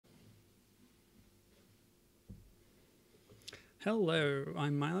Hello,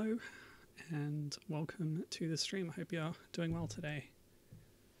 I'm Milo, and welcome to the stream. I hope you're doing well today.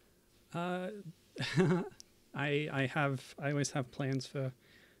 I always have plans for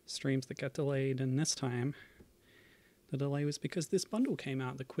streams that get delayed, and this time the delay was because this bundle came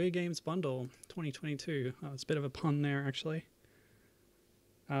out, the Queer Games Bundle 2022. It's a bit of a pun there, actually.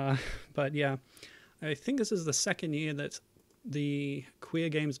 But yeah, I think this is the second year that the Queer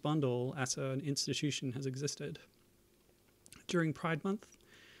Games Bundle as an institution has existed. During Pride Month,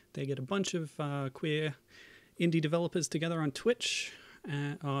 they get a bunch of queer indie developers together on Twitch.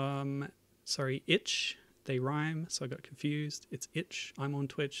 Itch. They rhyme, so I got confused. It's Itch. I'm on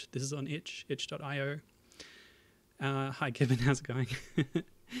Twitch. This is on Itch, itch.io. Hi, Kevin. How's it going?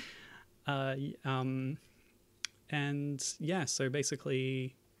 And yeah, so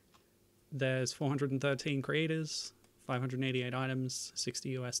basically there's 413 creators, 588 items,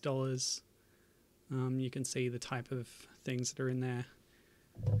 $60 US. You can see the type of things that are in there.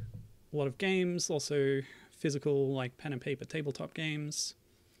 A lot of games, also physical, like pen and paper tabletop games.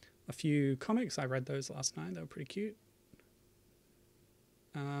 A few comics, I read those last night, they were pretty cute.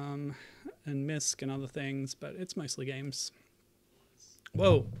 And Misc and other things, but it's mostly games.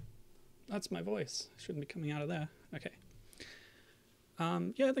 Whoa, that's my voice. Shouldn't be coming out of there. Okay.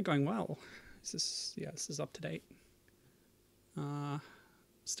 Yeah, they're going well. This is up to date.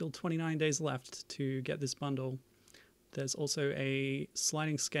 Still 29 days left to get this bundle. There's also a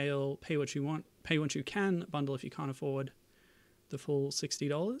sliding scale pay what you want, pay what you can bundle if you can't afford the full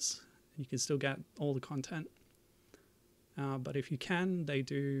 $60. You can still get all the content. But if you can, they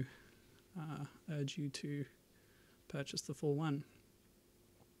do urge you to purchase the full one.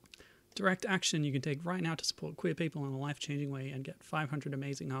 Direct action you can take right now to support queer people in a life-changing way and get 500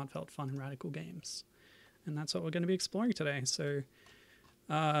 amazing, heartfelt, fun, and radical games. And that's what we're going to be exploring today. So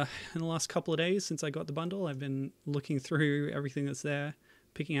in the last couple of days since I got the bundle, I've been looking through everything that's there,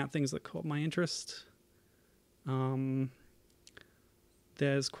 picking out things that caught my interest.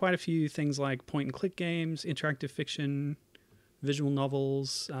 There's quite a few things like point-and-click games, interactive fiction, visual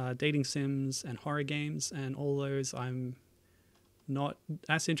novels, dating sims, and horror games, and all those I'm not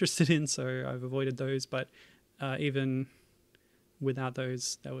as interested in, so I've avoided those. But even without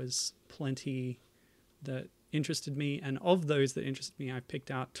those, there was plenty that interested me, and of those that interested me, I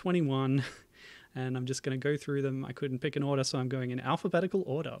picked out 21, and I'm just going to go through them. I couldn't pick an order, so I'm going in alphabetical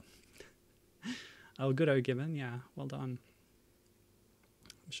order. Oh, good, Given. Yeah, well done.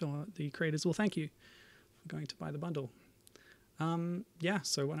 I'm sure the creators will thank you for going to buy the bundle. Yeah,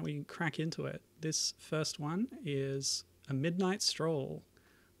 so why don't we crack into it? This first one is a Midnight Stroll.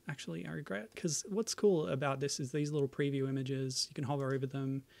 Actually, I regret, because what's cool about this is these little preview images. You can hover over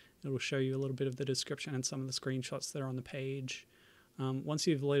them. It will show you a little bit of the description and some of the screenshots that are on the page. Once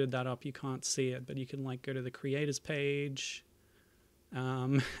you've loaded that up, you can't see it, but you can like go to the creators page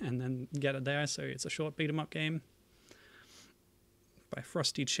and then get it there. So it's a short beat 'em up game by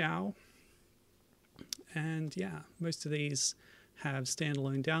Frosty Chow. And yeah, most of these have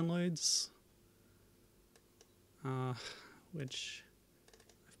standalone downloads, which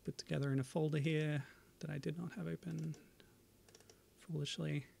I've put together in a folder here that I did not have open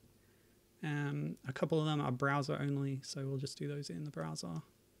foolishly. A couple of them are browser only, so we'll just do those in the browser.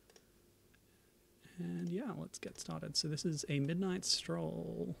 And yeah, let's get started. So this is a Midnight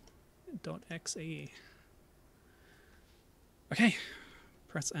Stroll.exe. Okay,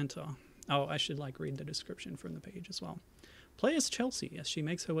 press enter. Oh, I should read the description from the page as well. Play as Chelsea as she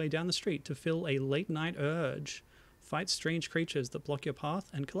makes her way down the street to fill a late night urge. Fight strange creatures that block your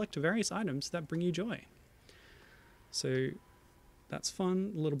path and collect various items that bring you joy. So that's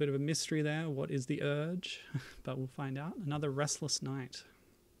fun. A little bit of a mystery there. What is the urge? But we'll find out. Another restless night.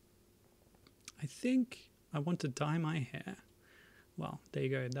 I think I want to dye my hair. Well, there you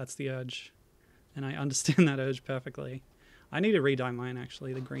go. That's the urge. And I understand that urge perfectly. I need to re-dye mine,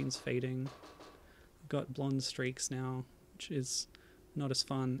 actually. The green's fading. I've got blonde streaks now, which is not as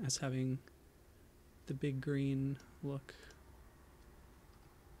fun as having the big green look.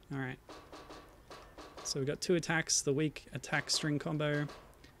 Alright. So we've got 2 attacks, the weak attack string combo,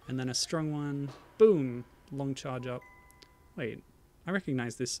 and then a strong one. Boom! Long charge up. Wait, I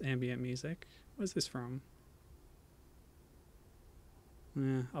recognize this ambient music. Where's this from?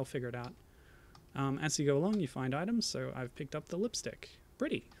 I'll figure it out. As you go along, you find items, so I've picked up the lipstick.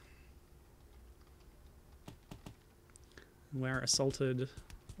 Pretty. We're assaulted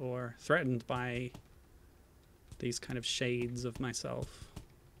or threatened by these kind of shades of myself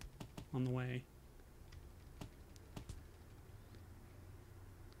on the way.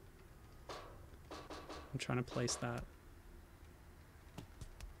 I'm trying to place that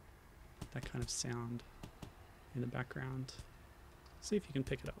kind of sound in the background. See if you can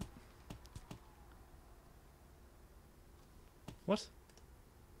pick it up. What?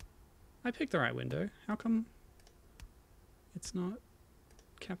 I picked the right window. How come it's not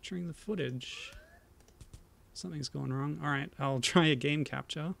capturing the footage? Something's gone wrong. Alright, I'll try a game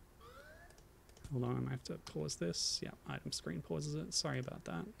capture. Hold on, I might have to pause this. Yeah, item screen pauses it. Sorry about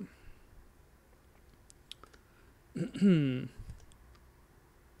that.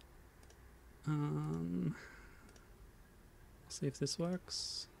 See if this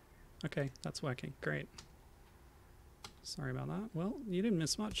works. Okay, that's working. Great. Sorry about that. Well, you didn't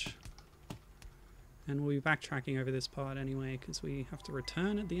miss much. And we'll be backtracking over this part anyway, because we have to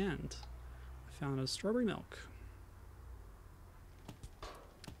return at the end. I found a strawberry milk.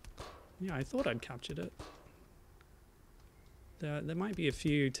 Yeah, I thought I'd captured it. There might be a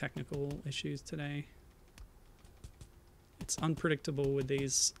few technical issues today. It's unpredictable with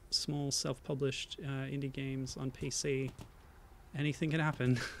these small self-published indie games on PC. Anything can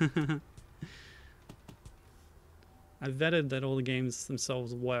happen. I've vetted that all the games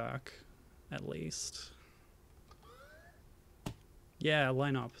themselves work, at least. Yeah,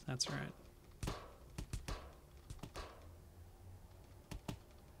 line up, that's right.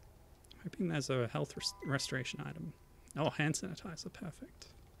 Hoping there's a health restoration item. Oh, hand sanitizer, perfect.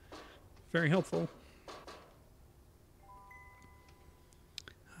 Very helpful.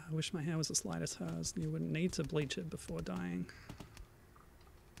 I wish my hair was as light as hers. You wouldn't need to bleach it before dying.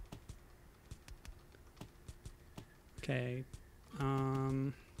 Okay.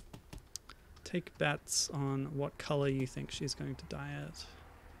 Take bets on what color you think she's going to dye it.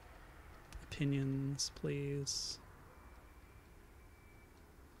 Opinions, please.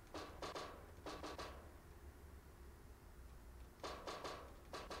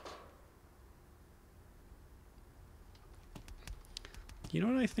 You know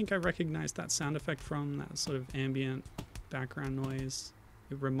what I think I recognized that sound effect from? That sort of ambient background noise.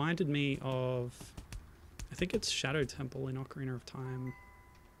 It reminded me of, I think it's Shadow Temple in Ocarina of Time.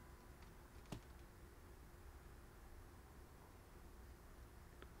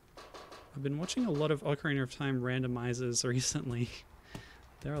 I've been watching a lot of Ocarina of Time randomizers recently.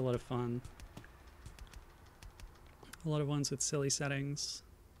 They're a lot of fun. A lot of ones with silly settings.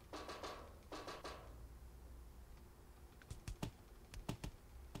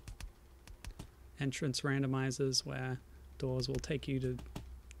 Entrance randomizers where doors will take you to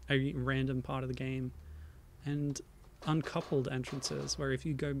a random part of the game, and uncoupled entrances where if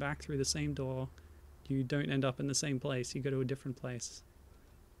you go back through the same door you don't end up in the same place, you go to a different place.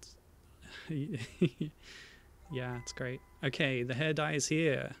 Yeah, it's great. Okay, the hair dye is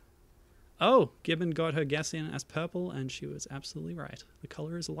here. Oh, Gibbon got her guess in as purple and she was absolutely right. The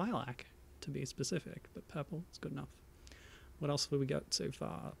color is lilac to be specific, but purple is good enough. What else have we got so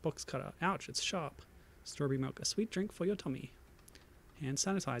far? Box cutter. Ouch, it's sharp. Strawberry milk, a sweet drink for your tummy. Hand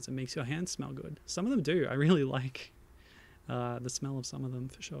sanitizer makes your hands smell good. Some of them do. I really like the smell of some of them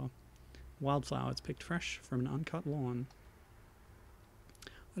for sure. Wildflowers picked fresh from an uncut lawn.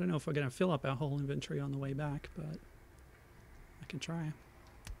 I don't know if we're going to fill up our whole inventory on the way back, but I can try.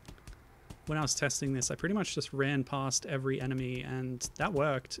 When I was testing this, I pretty much just ran past every enemy and that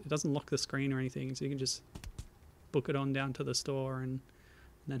worked. It doesn't lock the screen or anything, so you can just book it on down to the store and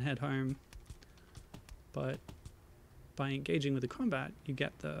then head home. But by engaging with the combat, you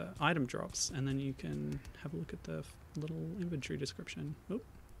get the item drops, and then you can have a look at the little inventory description. Oop.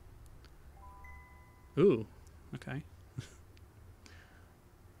 Ooh, okay.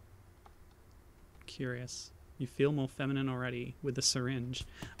 Curious. You feel more feminine already with the syringe.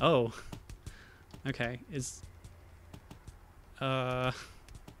 Oh, okay. Feel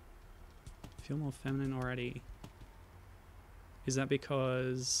more feminine already. Is that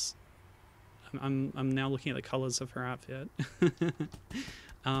because I'm now looking at the colors of her outfit?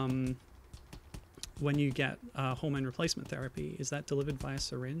 When you get hormone replacement therapy, is that delivered via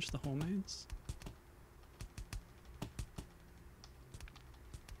syringe, the hormones?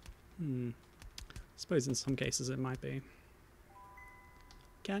 I suppose in some cases it might be.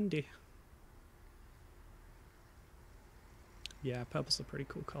 Candy. Yeah, purple's a pretty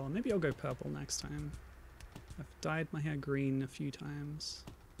cool color. Maybe I'll go purple next time. I've dyed my hair green a few times.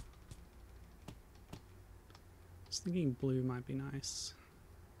 I was thinking blue might be nice.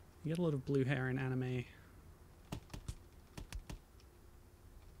 You get a lot of blue hair in anime.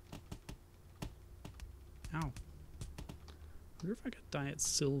 Ow. I wonder if I could dye it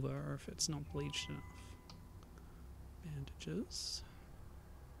silver or if it's not bleached enough. Bandages.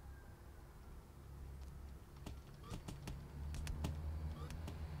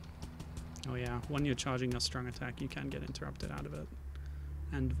 Oh yeah, when you're charging a strong attack, you can get interrupted out of it.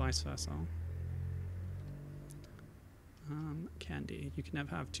 And vice versa. Candy. You can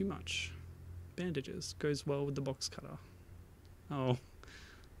never have too much. Bandages. Goes well with the box cutter. Oh.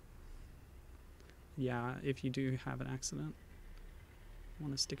 Yeah, if you do have an accident.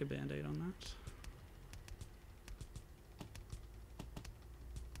 Want to stick a band-aid on that.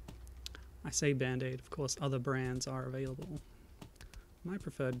 I say band-aid, of course other brands are available. My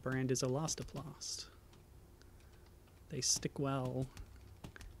preferred brand is Elastoplast. They stick well,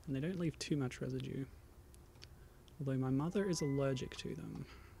 and they don't leave too much residue. Although my mother is allergic to them.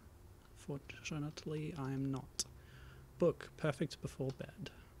 Fortunately, I am not. Book, perfect before bed.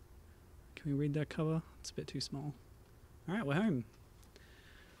 Can we read that cover? It's a bit too small. Alright, we're home.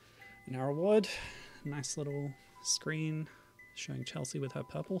 And our reward, nice little screen showing Chelsea with her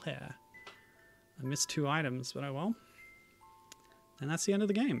purple hair. I missed 2 items, but oh well. And that's the end of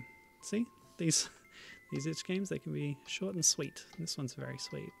the game. See? These itch games, they can be short and sweet. This one's very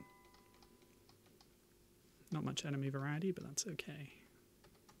sweet. Not much enemy variety, but that's okay.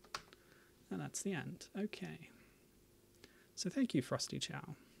 And that's the end. Okay. So thank you, Frosty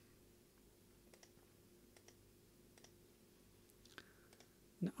Chow.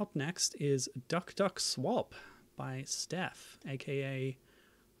 Now up next is Duck Duck Swap by Steph, aka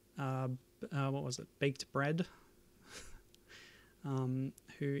what was it? Baked Bread, who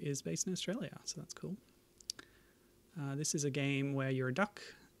is based in Australia, so that's cool. This is a game where you're a duck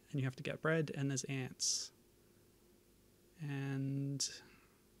and you have to get bread and there's ants. And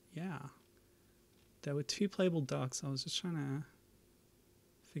yeah, there were 2 playable ducks. I was just trying to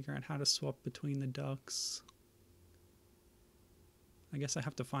figure out how to swap between the ducks. I guess I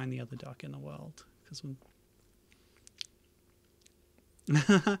have to find the other duck in the world.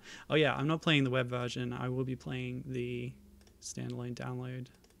 Oh yeah, I'm not playing the web version. I will be playing the standalone download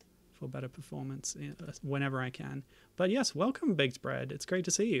for better performance whenever I can. But yes, welcome Baked Bread. It's great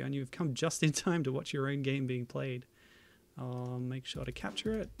to see you, and you've come just in time to watch your own game being played. I'll make sure to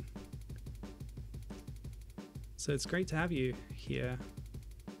capture it. So it's great to have you here.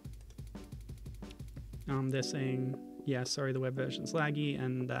 They're saying, yeah, sorry, the web version's laggy,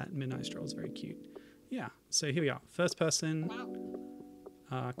 and that Midnight Stroll is very cute. Yeah, so here we are. First person,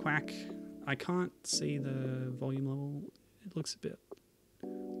 quack. I can't see the volume level. It looks a bit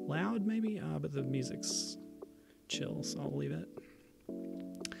loud, maybe, but the music's chill, so I'll leave it.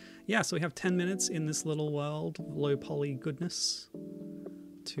 Yeah, so we have 10 minutes in this little world of low poly goodness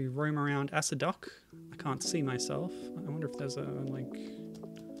to roam around as a duck. I can't see myself. I wonder if there's a, like...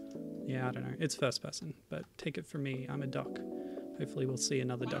 Yeah, I don't know. It's first person, but take it from me. I'm a duck. Hopefully we'll see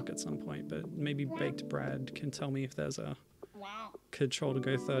another duck at some point, but maybe Baked Bread can tell me if there's a control to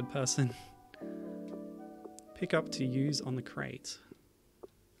go third person. Pick up to use on the crate.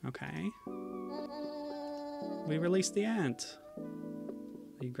 Okay. We released the ant.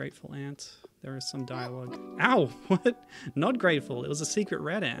 Are you grateful, ant? There is some dialogue. Ow! What? Not grateful. It was a secret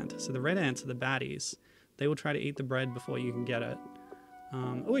red ant. So the red ants are the baddies. They will try to eat the bread before you can get it.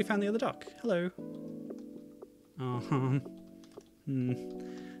 Oh, we found the other duck. Hello.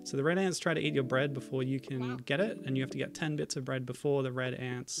 So the red ants try to eat your bread before you can get it, and you have to get 10 bits of bread before the red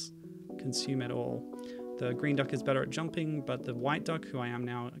ants consume it all. The green duck is better at jumping, but the white duck, who I am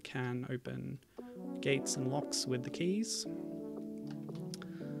now, can open gates and locks with the keys.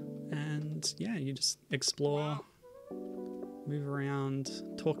 And yeah, you just explore, move around,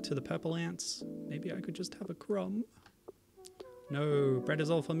 talk to the purple ants. Maybe I could just have a crumb. No, bread is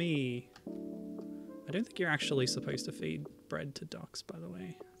all for me. I don't think you're actually supposed to feed bread to ducks, by the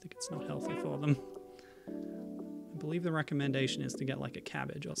way. I think it's not healthy for them. I believe the recommendation is to get like a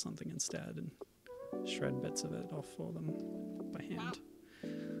cabbage or something instead and shred bits of it off for them by hand.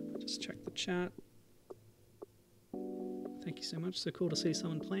 Just check the chat. Thank you so much. So cool to see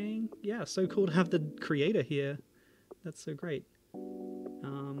someone playing. Yeah, so cool to have the creator here. That's so great.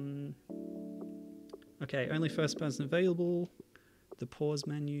 Okay, only first person available. The pause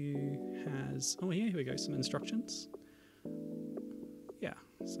menu has... Oh, yeah, here we go. Some instructions. Yeah,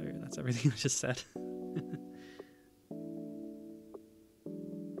 so that's everything I just said.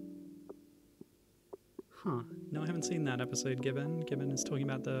 Huh. No, I haven't seen that episode, Gibbon. Gibbon is talking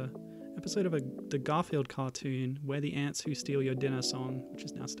about the episode of the Garfield cartoon, Where the Ants Who Steal Your Dinner song, which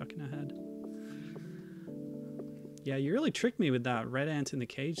is now stuck in her head. Yeah, you really tricked me with that red ant in the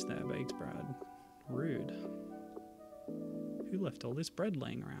cage there, Baked Bread. Rude. Who left all this bread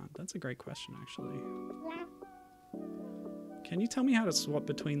laying around? That's a great question, actually. Can you tell me how to swap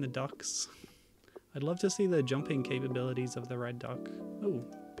between the ducks? I'd love to see the jumping capabilities of the red duck. Oh,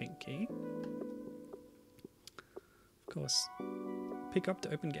 pink key. Of course. Pick up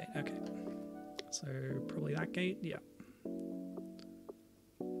to open gate. Okay. So probably that gate. Yeah.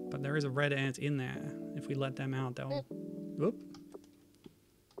 But there is a red ant in there. If we let them out, they'll Whoop.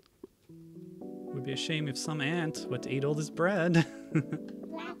 Would be a shame if some ant were to eat all this bread.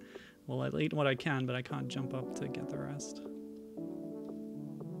 Well, I'll eat what I can, but I can't jump up to get the rest.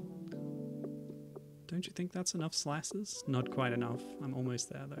 Don't you think that's enough slices? Not quite enough. I'm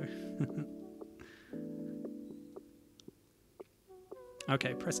almost there, though.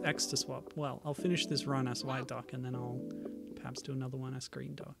 Okay, press X to swap. Well, I'll finish this run as white duck, and then I'll perhaps do another one as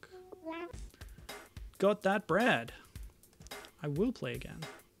green duck. Got that bread! I will play again.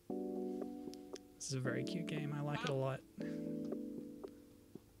 This is a very cute game. I like it a lot.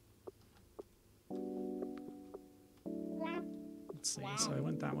 Let's see, so I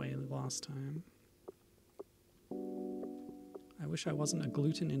went that way the last time. I wish I wasn't a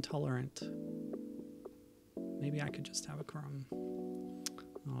gluten intolerant. Maybe I could just have a crumb.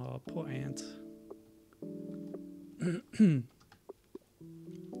 Oh, poor ant.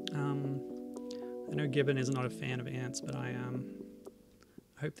 I know Gibbon is not a fan of ants, but I am.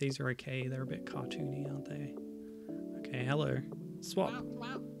 I hope these are okay. They're a bit cartoony, aren't they? Okay, hello. Swap.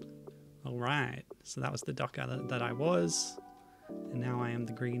 Alright, so that was the duck that I was. And now I am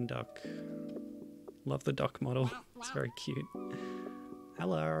the green duck. Love the duck model. It's very cute.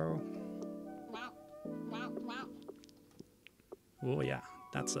 Hello. Oh yeah,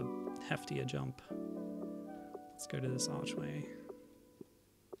 that's a heftier jump. Let's go to this archway.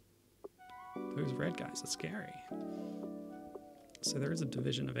 Those red guys are scary. So there is a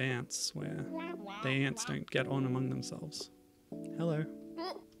division of ants where the ants don't get on among themselves. Hello.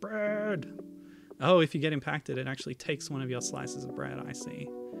 Bread! Oh, if you get impacted, it actually takes one of your slices of bread, I see.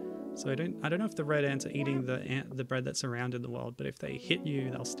 So I don't know if the red ants are eating the bread that's around in the world, but if they hit you,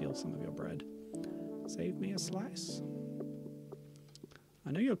 they'll steal some of your bread. Save me a slice.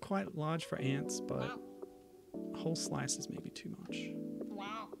 I know you're quite large for ants, but a whole slice is maybe too much.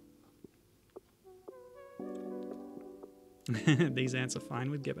 These ants are fine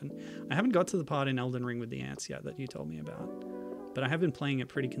with Gibbon. I haven't got to the part in Elden Ring with the ants yet that you told me about, but I have been playing it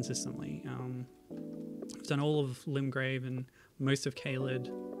pretty consistently. I've done all of Limgrave and most of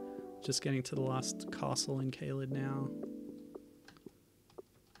Caelid. Just getting to the last castle in Caelid now.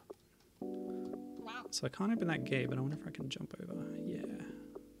 So I can't open that gate, but I wonder if I can jump over. Yeah.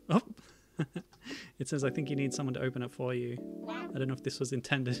 Oh! It says I think you need someone to open it for you. I don't know if this was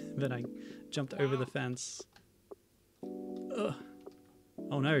intended, but I jumped over the fence. Ugh.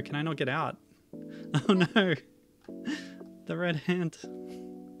 Oh no, can I not get out? Oh no! The red ant.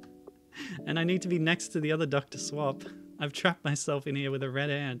 And I need to be next to the other duck to swap. I've trapped myself in here with a red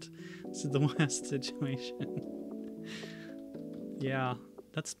ant. This is the worst situation. Yeah,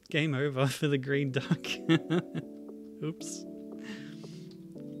 that's game over for the green duck. Oops.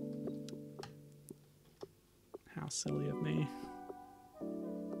 How silly of me.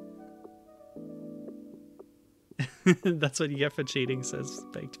 That's what you get for cheating, says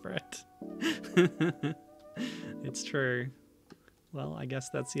Baked Bread. It's true. Well, I guess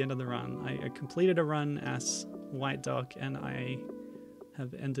that's the end of the run. I completed a run as white duck, and I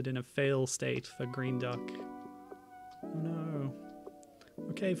have ended in a fail state for green duck. Oh no.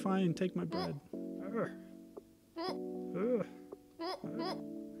 Okay, fine, take my bread.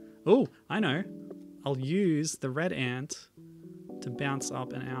 Oh, I know. I'll use the red ant to bounce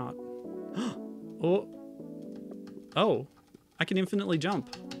up and out. Oh, I can infinitely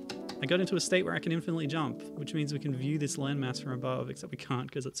jump. I got into a state where I can infinitely jump, which means we can view this landmass from above, except we can't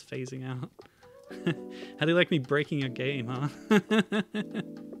because it's phasing out. How do you like me breaking a game, huh?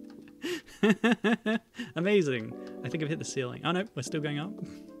 Amazing. I think I've hit the ceiling. Oh no, we're still going up.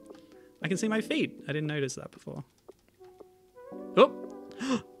 I can see my feet. I didn't notice that before. Oh!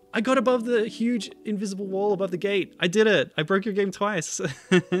 I got above the huge invisible wall above the gate. I did it. I broke your game twice.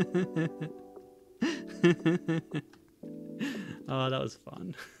 Oh, that was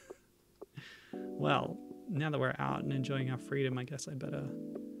fun. Well, now that we're out and enjoying our freedom, I guess I better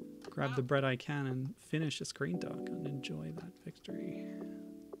grab the bread I can and finish this green duck and enjoy that victory.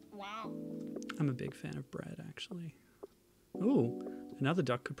 Wow. I'm a big fan of bread, actually. Ooh, another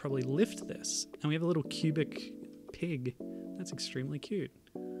duck could probably lift this. And we have a little cubic pig. That's extremely cute.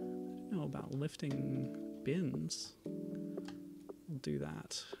 I don't know about lifting bins. We'll do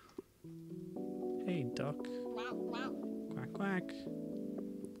that. Hey, duck. Quack, quack.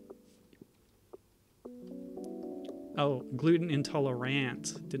 Oh, gluten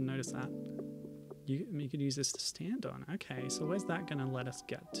intolerant. Didn't notice that. You could use this to stand on. Okay, so where's that going to let us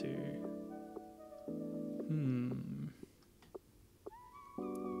get to?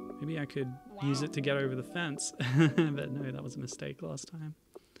 Maybe I could use it to get over the fence. But no, that was a mistake last time.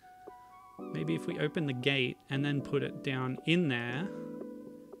 Maybe if we open the gate and then put it down in there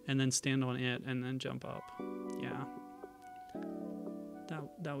and then stand on it and then jump up. Yeah.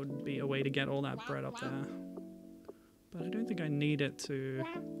 that would be a way to get all that bread up there. But I don't think I need it to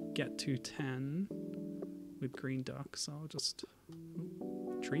get to 10 with green duck, so I'll just...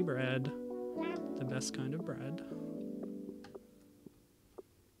 tree bread. The best kind of bread.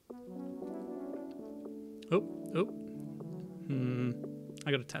 Oh.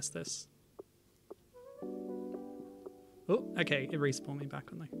 I gotta test this. Oh, okay, it respawned me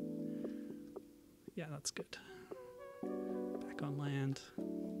back on the... Yeah, that's good. Back on land.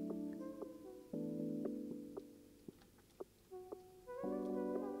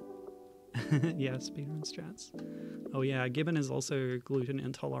 Yeah, speedrun strats. Oh yeah, Gibbon is also gluten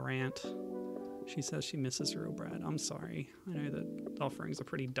intolerant. She says she misses real bread. I'm sorry. I know that offerings are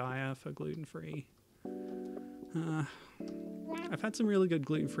pretty dire for gluten-free. I've had some really good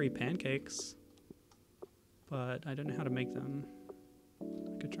gluten-free pancakes, but I don't know how to make them.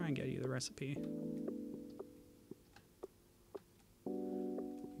 I could try and get you the recipe.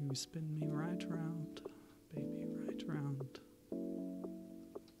 You spin me right round, baby, right round.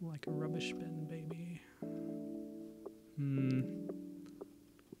 Like a rubbish bin, baby.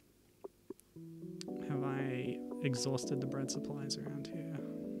 Have I exhausted the bread supplies around here?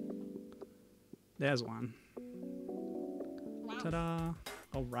 There's one. Ta-da!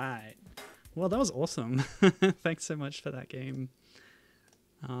 All right. Well, that was awesome. Thanks so much for that game.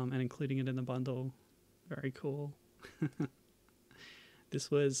 And including it in the bundle. Very cool.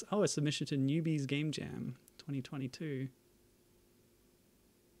 This was, a submission to Newbies Game Jam 2022.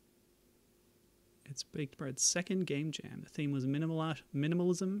 It's Baked Bread's second game jam. The theme was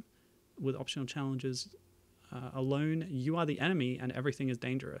minimalism with optional challenges. Alone, you are the enemy and everything is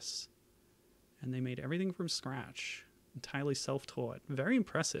dangerous. And they made everything from scratch. Entirely self-taught. Very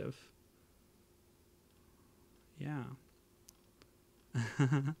impressive. Yeah.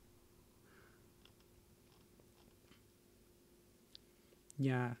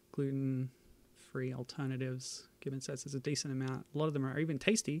 Yeah, gluten-free alternatives. Gibbon says there's a decent amount. A lot of them are even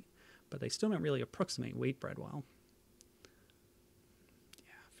tasty, but they still don't really approximate wheat bread well.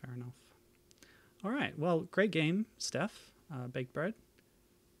 Yeah, fair enough. All right, well, great game, Steph. Baked Bread.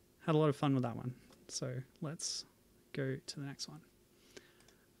 Had a lot of fun with that one. So let's go to the next one.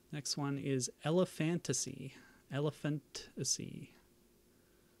 Next one is Elephantasy. Elephantasy.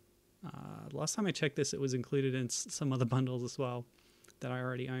 Last time I checked this, it was included in some other bundles as well that I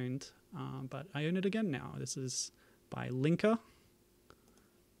already owned. But I own it again now. This is by Linker.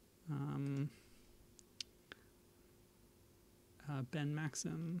 Ben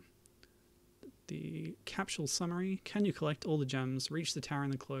Maxim. The capsule summary: can you collect all the gems, reach the tower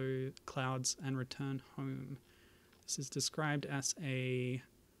in the clouds, and return home? This is described as a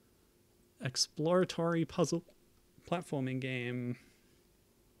exploratory puzzle platforming game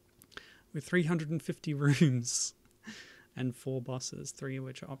with 350 rooms and 4 bosses, 3 of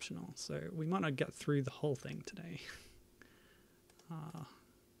which are optional. So we might not get through the whole thing today.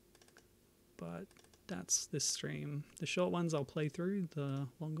 But that's this stream. The short ones I'll play through, the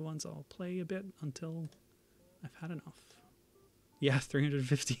longer ones I'll play a bit until I've had enough. Yeah,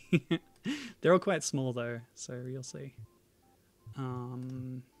 350. They're all quite small though, so you'll see.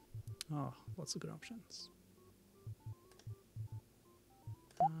 Oh, lots of good options.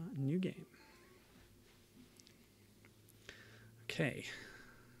 New game. Okay.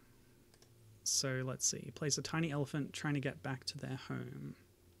 So let's see. Plays a tiny elephant trying to get back to their home.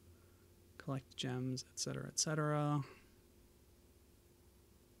 Collect gems, etc., etc.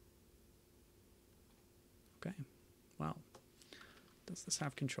 Okay. Well, does this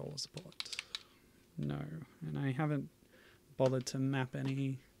have controller support? No. And I haven't bothered to map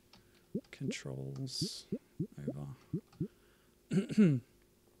any controls over.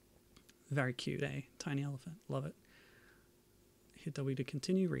 Very cute, eh? Tiny elephant. Love it. Hit W to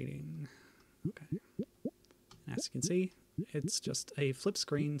continue reading. Okay. And as you can see, it's just a flip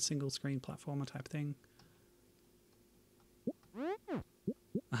screen, single screen platformer type thing.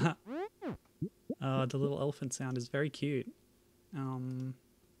 The little elephant sound is very cute.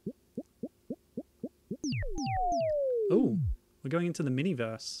 Oh, we're going into the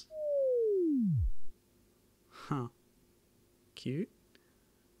miniverse. Huh. Cute.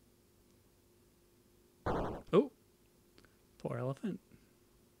 Oh, poor elephant.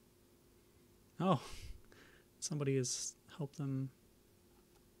 Oh, somebody has helped them.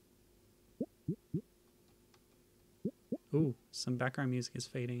 Ooh, some background music is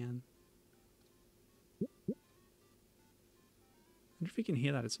fading in. I wonder if you can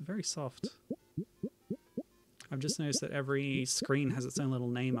hear that. It's very soft. I've just noticed that every screen has its own little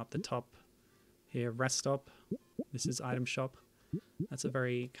name up the top. Here, rest stop. This is item shop. That's a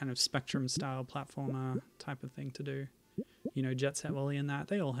very kind of Spectrum style platformer type of thing to do. You know, Jet Set Wally and that,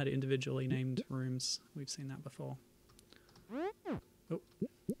 they all had individually named rooms. We've seen that before. Oh,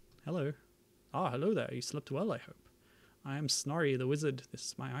 hello. Ah, hello there. You slept well, I hope. I am Snorri the Wizard. This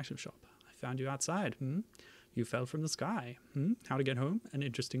is my item shop. I found you outside. You fell from the sky. How to get home? An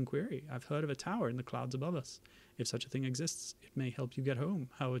interesting query. I've heard of a tower in the clouds above us. If such a thing exists, it may help you get home.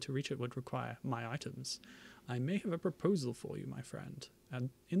 However, to reach it would require my items. I may have a proposal for you, my friend. And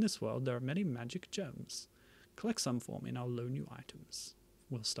in this world, there are many magic gems. Collect some for me and I'll loan you items.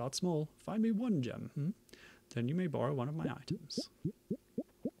 We'll start small. Find me 1 gem. Then you may borrow one of my items.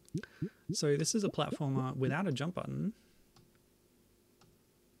 So this is a platformer without a jump button.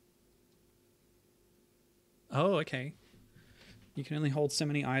 Oh, okay. You can only hold so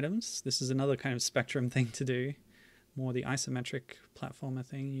many items. This is another kind of Spectrum thing to do. More the isometric platformer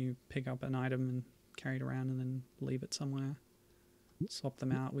thing. You pick up an item and carry it around and then leave it somewhere. Swap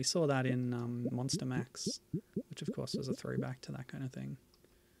them out. We saw that in Monster Max, which of course was a throwback to that kind of thing.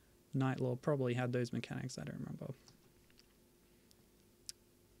 Nightlord probably had those mechanics, I don't remember.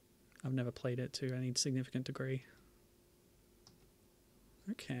 I've never played it to any significant degree.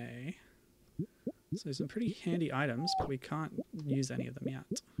 Okay. So some pretty handy items, but we can't use any of them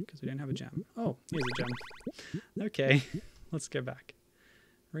yet because we don't have a gem. Oh, here's a gem. Okay, let's go back.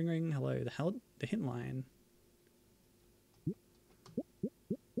 Ring ring, hello. The hint line.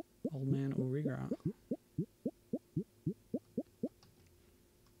 Old man Ulrigra.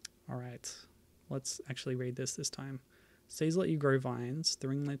 Alright, let's actually read this time. Stays let you grow vines, the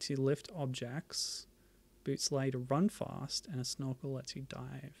ring lets you lift objects, boots allow you to run fast, and a snorkel lets you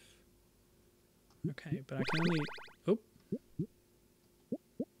dive. Okay, but I can only... Oh!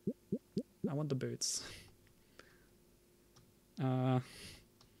 I want the boots. Hang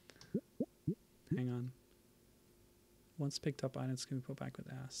on. Once picked up items can be put back with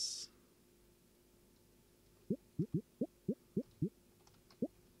S.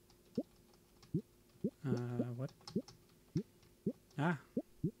 What? Ah.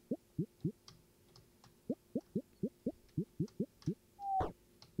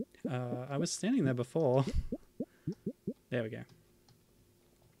 I was standing there before. There we go.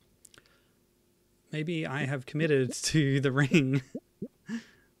 Maybe I have committed to the ring.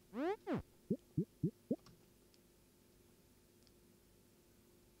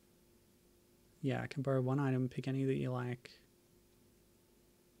 Yeah, I can borrow 1 item, pick any that you like.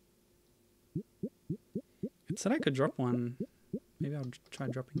 It said I could drop one. Maybe I'll try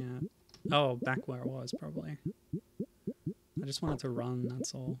dropping it. Oh, back where it was, probably. I just wanted to run,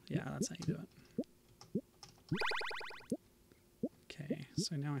 that's all. Yeah, that's how you do it. Okay,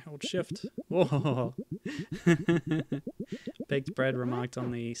 so now I hold shift. Whoa! Baked Bread remarked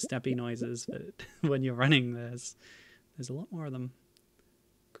on the steppy noises, but when you're running, there's a lot more of them.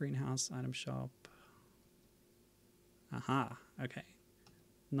 Greenhouse, item shop. Aha, okay.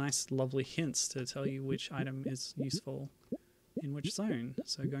 Nice, lovely hints to tell you which item is useful in which zone.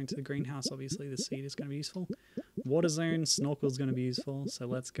 So going to the greenhouse, obviously the seed is going to be useful. Water zone, snorkel is going to be useful. So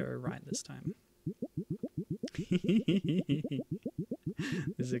let's go right this time.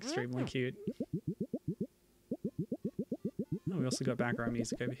 This is extremely cute. Oh, we also got background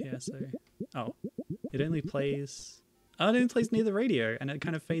music over here. So, oh, it only plays. Oh, it only plays near the radio, and it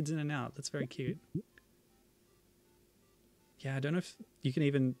kind of fades in and out. That's very cute. Yeah, I don't know if you can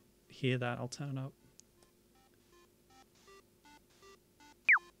even hear that. I'll turn it up.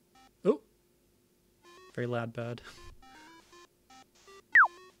 Oh! Very loud bird.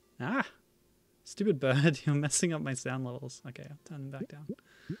 Ah! Stupid bird, you're messing up my sound levels. Okay, I'll turn them back down.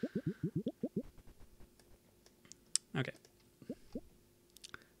 Okay.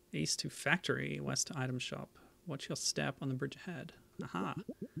 East to factory, west to item shop. Watch your step on the bridge ahead. Aha!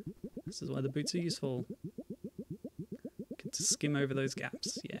 This is why the boots are useful. Get to skim over those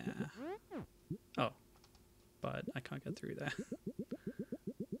gaps, yeah. Oh, but I can't get through there.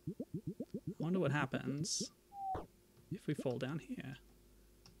 I wonder what happens if we fall down here.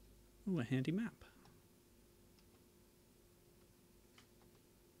 Ooh, a handy map.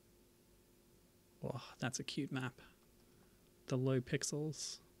 Oh, that's a cute map. The low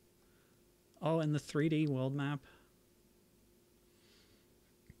pixels. Oh, and the 3D world map.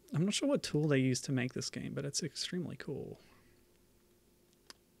 I'm not sure what tool they use to make this game, but it's extremely cool.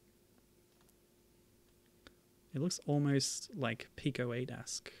 It looks almost like Pico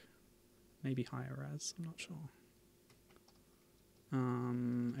 8-esque. Maybe higher res, I'm not sure.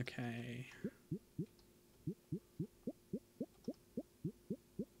 Okay.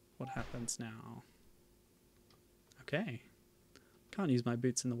 What happens now? Okay. Can't use my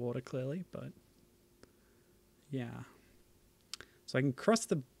boots in the water, clearly, but yeah. So I can cross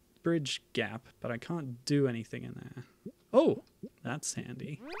the bridge gap, but I can't do anything in there. Oh, that's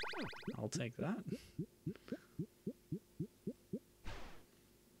handy. I'll take that.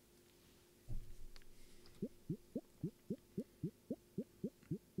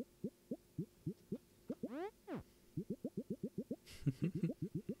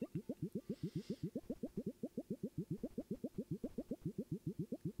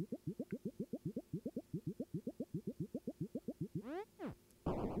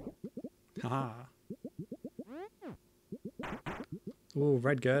 Haha. Ooh,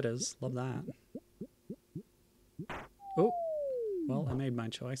 red girders. Love that. Oh, well, I made my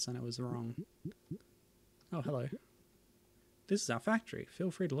choice and it was wrong. Oh, hello. This is our factory.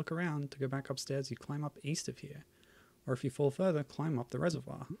 Feel free to look around. To go back upstairs, you climb up east of here. Or if you fall further, climb up the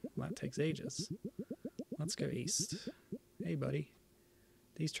reservoir. Well, that takes ages. Let's go east. Hey, buddy.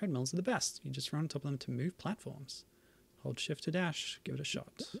 These treadmills are the best. You just run on top of them to move platforms. Hold shift to dash. Give it a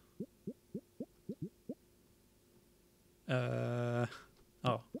shot.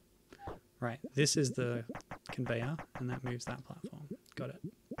 Oh. Right. This is the conveyor, and that moves that platform. Got it.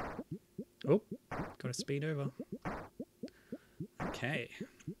 Oh. Got to speed over. Okay.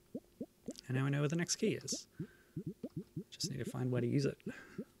 And now I know where the next key is. Just need to find where to use it.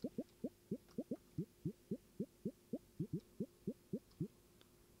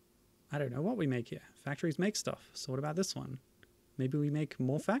 I don't know what we make here. Factories make stuff. So what about this one? Maybe we make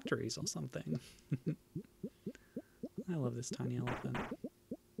more factories or something. I love this tiny elephant.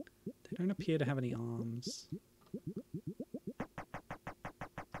 They don't appear to have any arms.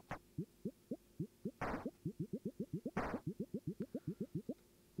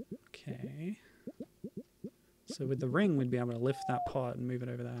 Okay. So with the ring, we'd be able to lift that pot and move it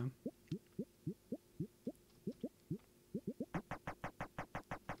over there.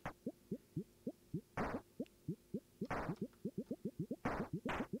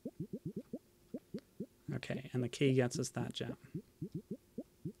 Okay, and the key gets us that gem.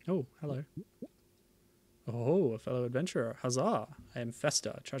 Oh, hello. Oh, a fellow adventurer. Huzzah! I am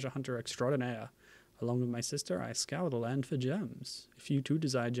Festa, treasure hunter extraordinaire. Along with my sister, I scour the land for gems. If you too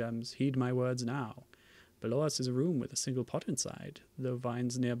desire gems, heed my words now. Below us is a room with a single pot inside. Though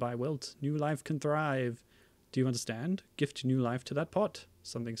vines nearby wilt, new life can thrive. Do you understand? Gift new life to that pot.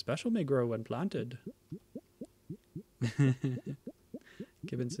 Something special may grow when planted.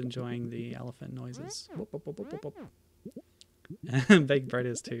 Gibbon's enjoying the elephant noises. Whoop, whoop, whoop, whoop, whoop, whoop. Baked bread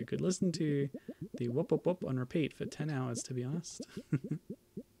is too. Could listen to the whoop whoop whoop on repeat for 10 hours, to be honest.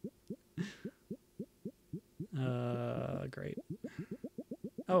 Great.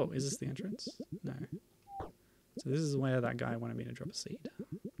 Oh, is this the entrance? No. So this is where that guy wanted me to drop a seed.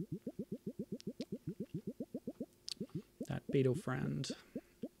 That beetle friend.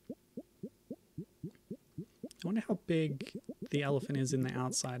 I wonder how big the elephant is in the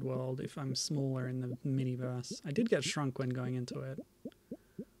outside world if I'm smaller in the miniverse. I did get shrunk when going into it.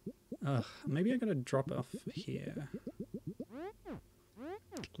 Ugh, maybe I gotta drop off here.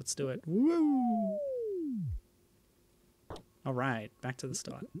 Let's do it. Woo! Alright, back to the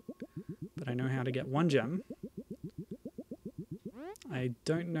start. But I know how to get one gem. I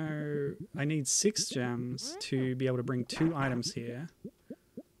don't know... I need 6 gems to be able to bring 2 items here,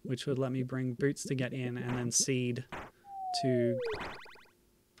 which would let me bring boots to get in and then seed to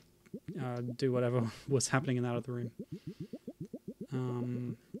do whatever was happening in that other room.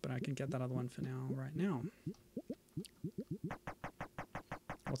 But I can get that other one for now, right now.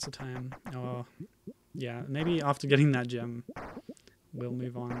 What's the time? Oh, yeah, maybe after getting that gem, we'll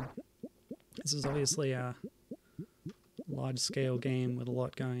move on. This is obviously a large-scale game with a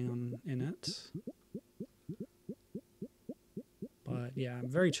lot going on in it. But yeah, I'm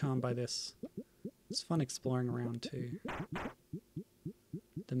very charmed by this. It's fun exploring around too.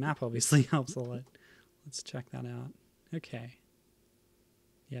 The map obviously helps a lot. Let's check that out. Okay.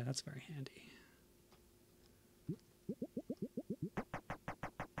 Yeah, that's very handy.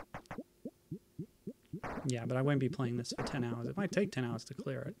 Yeah, but I won't be playing this for 10 hours. It might take 10 hours to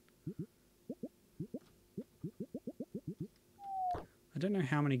clear it. I don't know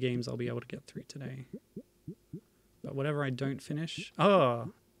how many games I'll be able to get through today. But whatever I don't finish...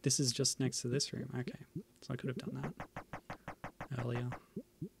 Oh! This is just next to this room. Okay. So I could have done that earlier.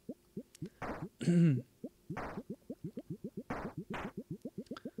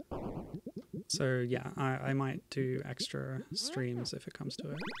 So yeah, I might do extra streams if it comes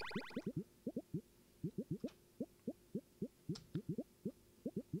to it.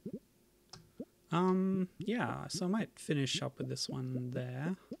 Yeah, so I might finish up with this one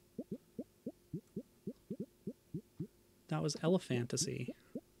there. That was Elephantasy.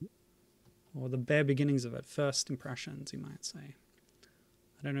 Or the bare beginnings of it. First impressions, you might say.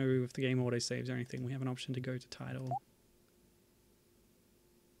 I don't know if the game auto saves or anything. We have an option to go to title.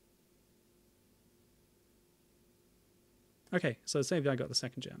 Okay, so it saved I got the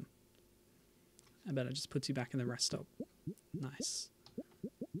second gem. I bet it just puts you back in the rest stop. Nice.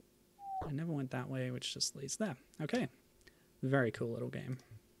 I never went that way, which just leads there. Okay. Very cool little game.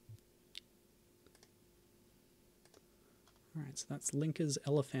 Alright, so that's Linker's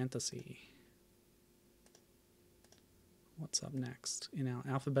Elephantasy. What's up next in our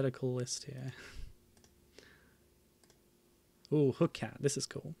alphabetical list here? Ooh, Hook Cat. This is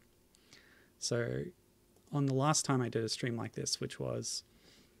cool. So, on the last time I did a stream like this, which was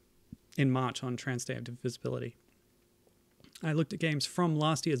in March on Trans Day of Divisibility, I looked at games from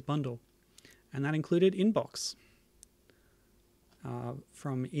last year's bundle, and that included Inbox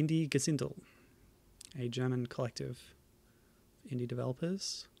from Indie Gesindel, a German collective indie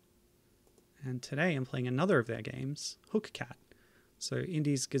developers. And today I'm playing another of their games, Hook Cat. So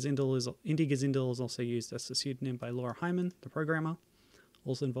Indie Gesindel is also used as a pseudonym by Laura Hyman, the programmer.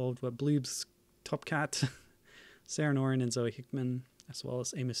 Also involved were Bloob's Top Cat, Sarah Norin and Zoe Hickman, as well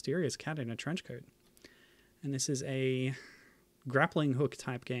as a mysterious cat in a trench coat. And this is a grappling hook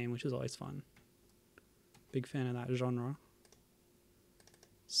type game, which is always fun. Big fan of that genre.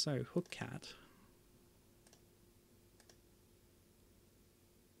 So, Hook Cat.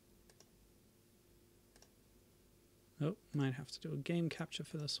 Oh, might have to do a game capture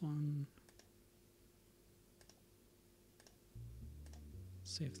for this one.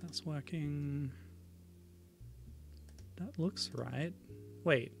 See if that's working. That looks right.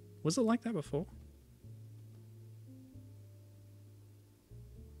 Wait, was it like that before?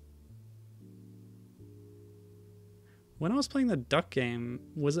 When I was playing the duck game,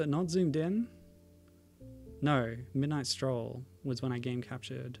 was it not zoomed in? No, Midnight Stroll was when I game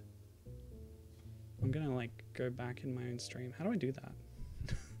captured. I'm gonna like go back in my own stream. How do I do that?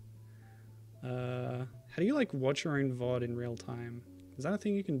 How do you like watch your own VOD in real time? Is that a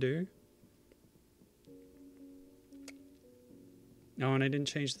thing you can do? Oh, and I didn't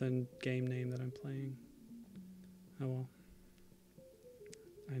change the game name that I'm playing. Oh well.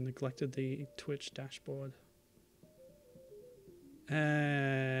 I neglected the Twitch dashboard.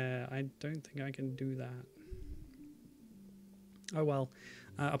 I don't think I can do that. Oh well.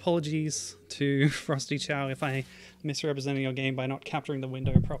 Apologies to Frosty Chow if I misrepresented your game by not capturing the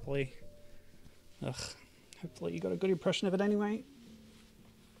window properly. Ugh. Hopefully you got a good impression of it anyway,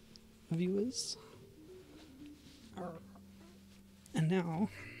 viewers. And now...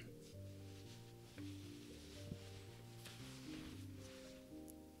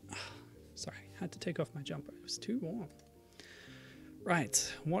 Sorry, had to take off my jumper. It was too warm.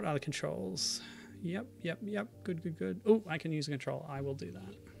 Right, what are the controls? Yep. Good. Oh, I can use a control. I will do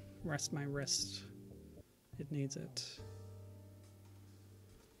that. Rest my wrist. It needs it.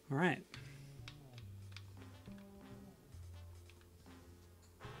 All right.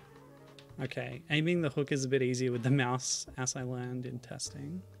 Okay, aiming the hook is a bit easier with the mouse, as I learned in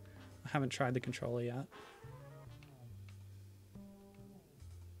testing. I haven't tried the controller yet.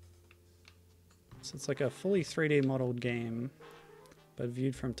 So it's like a fully 3D modeled game, but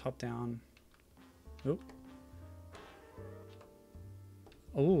viewed from top down.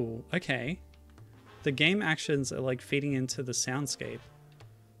 Oh, okay. The game actions are like feeding into the soundscape.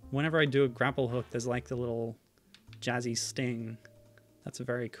 Whenever I do a grapple hook, there's like the little jazzy sting. That's a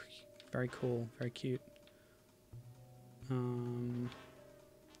very cool, very cute.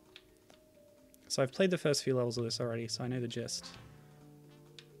 So I've played the first few levels of this already, so I know the gist.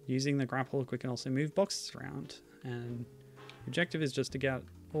 Using the grapple hook, we can also move boxes around, and the objective is just to get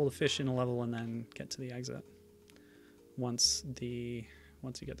all the fish in a level and then get to the exit once you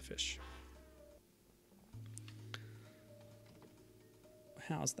get the fish.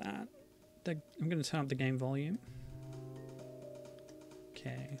 How's that? I'm going to turn up the game volume.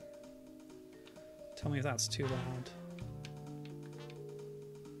 Okay. Tell me if that's too loud.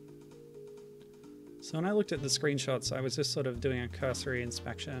 So when I looked at the screenshots, I was just sort of doing a cursory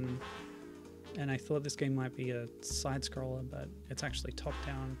inspection, and I thought this game might be a side scroller, but it's actually top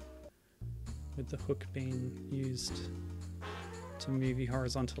down, with the hook being used to move you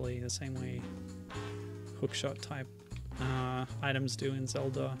horizontally the same way hookshot type items do in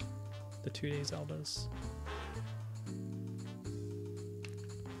Zelda, the 2D Zeldas.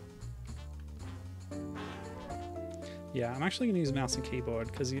 Yeah, I'm actually going to use mouse and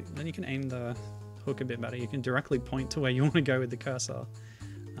keyboard because then you can aim the hook a bit better. You can directly point to where you want to go with the cursor.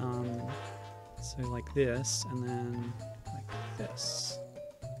 So like this, and then like this.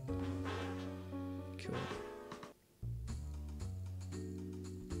 Cool.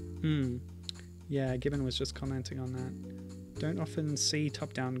 Yeah, Gibbon was just commenting on that. Don't often see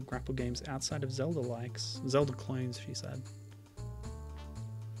top-down grapple games outside of Zelda likes. Zelda clones, she said.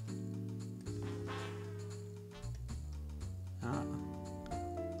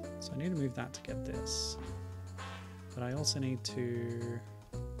 I need to move that to get this. But I also need to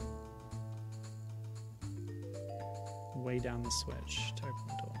weigh down the switch to open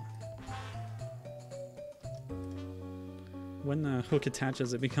the door. When the hook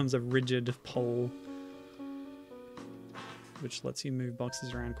attaches, it becomes a rigid pole, which lets you move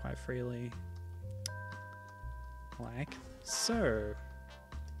boxes around quite freely. Like so.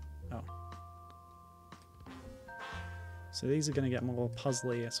 Oh. So these are going to get more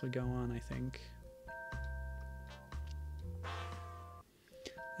puzzly as we go on, I think.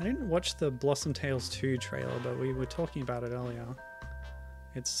 I didn't watch the Blossom Tales 2 trailer, but we were talking about it earlier.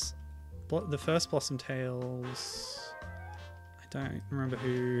 It's the first Blossom Tales... I don't remember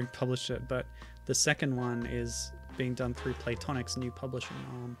who published it, but the second one is being done through Platonic's new publishing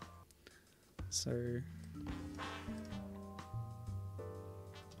arm. So...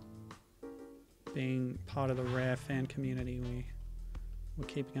 being part of the Rare fan community, we're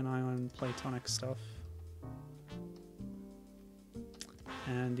keeping an eye on Platonic stuff.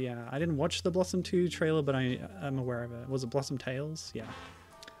 And yeah, I didn't watch the Blossom 2 trailer, but I'm aware of it. Was it Blossom Tales? Yeah.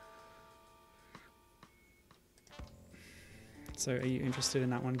 So are you interested in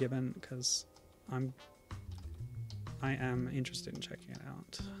that one, Gibbon? Because I am interested in checking it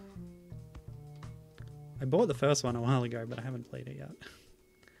out. I bought the first one a while ago, but I haven't played it yet.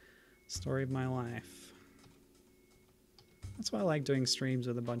 Story of my life. That's why I like doing streams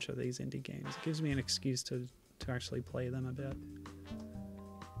with a bunch of these indie games. It gives me an excuse to actually play them a bit.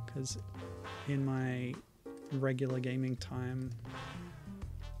 Because in my regular gaming time,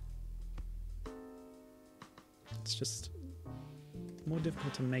 it's just more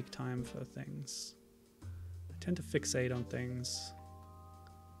difficult to make time for things. I tend to fixate on things.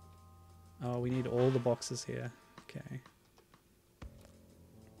 Oh, we need all the boxes here. Okay.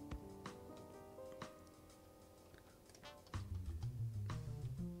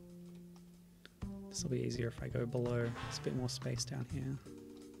 This will be easier if I go below. There's a bit more space down here.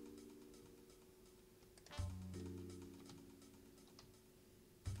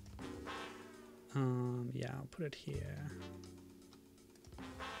 Yeah, I'll put it here.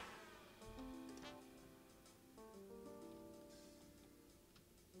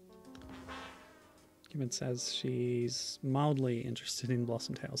 Gibbon says she's mildly interested in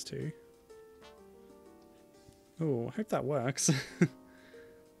Blossom Tales 2. Oh, I hope that works.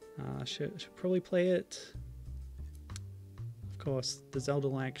 Should probably play it. Of course, the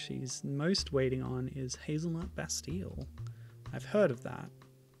Zelda-like she's most waiting on is Hazelnut Bastille. I've heard of that.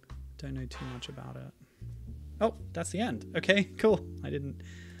 Don't know too much about it. Oh, that's the end. Okay, cool. I didn't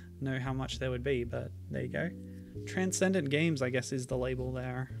know how much there would be, but there you go. Transcendent Games, I guess, is the label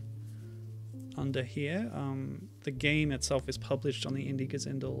there. Under here, the game itself is published on the Indie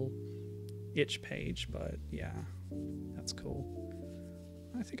Gazindle itch page, but yeah, that's cool.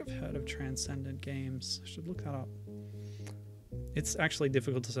 I think I've heard of Transcendent Games. I should look that up. It's actually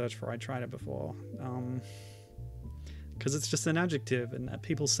difficult to search for. I tried it before. Because it's just an adjective, and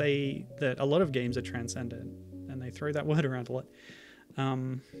people say that a lot of games are transcendent, and they throw that word around a lot.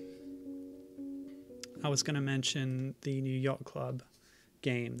 I was going to mention the new Yacht Club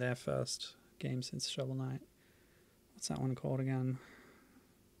game, their first game since Shovel Knight. What's that one called again?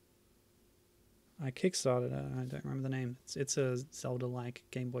 I kickstarted it, I don't remember the name. It's a Zelda-like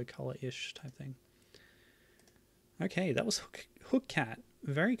Game Boy Color-ish type thing. Okay, that was Hook Cat.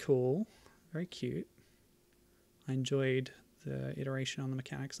 Very cool, very cute. I enjoyed the iteration on the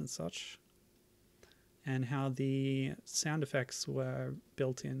mechanics and such, and how the sound effects were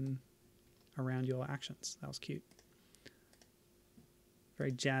built in around your actions. That was cute.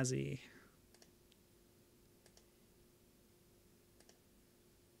 Very jazzy.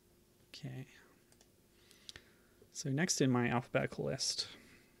 Okay. So next in my alphabetical list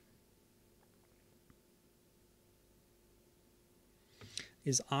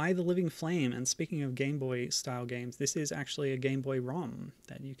is I, the Living Flame. And speaking of Game Boy style games, this is actually a Game Boy ROM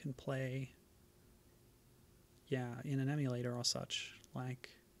that you can play, yeah, in an emulator or such. Like,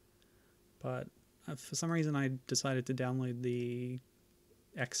 but for some reason I decided to download the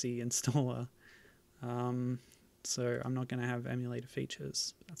exe installer, so I'm not going to have emulator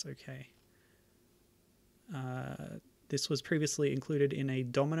features. That's okay. This was previously included in a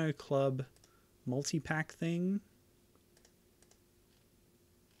Domino Club multi-pack thing.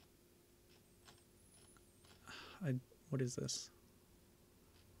 What is this?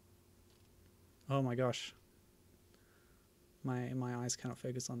 Oh my gosh. My eyes cannot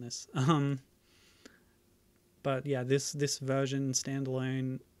focus on this. But yeah, this version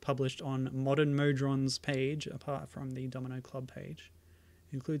standalone published on Modern Modron's page, apart from the Domino Club page,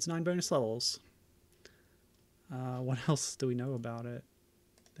 includes 9 bonus levels. What else do we know about it?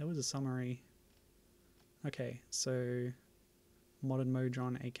 There was a summary. Okay, so modern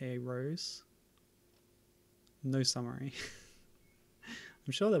Modron, aka Rose. No summary.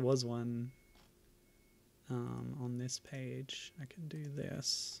 I'm sure there was one on this page. I can do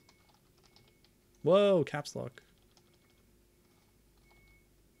this. Whoa, caps lock.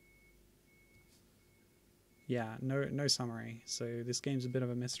 Yeah, no summary. So this game's a bit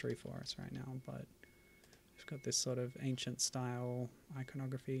of a mystery for us right now, but we've got this sort of ancient style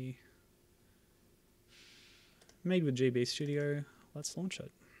iconography made with GB Studio. Let's launch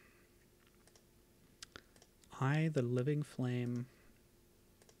it. I, the Living Flame.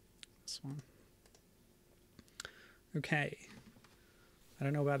 This one. Okay. I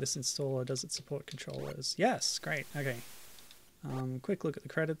don't know about this installer. Does it support controllers? Yes, great. Okay. Quick look at the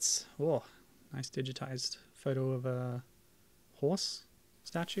credits. Oh, nice digitized photo of a horse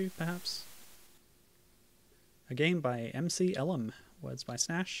statue, perhaps. A game by MC Elam. Words by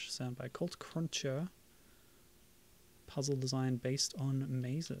Snash. Sound by Colt Cruncher. Puzzle design based on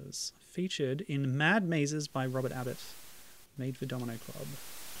mazes. Featured in Mad Mazes by Robert Abbott. Made for Domino Club.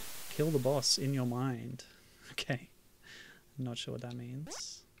 Kill the boss in your mind. Okay. I'm not sure what that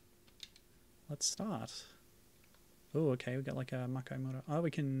means. Let's start. Oh, okay. We got like a Mako Moto. Oh,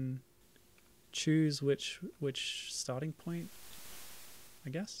 we can choose which starting point, I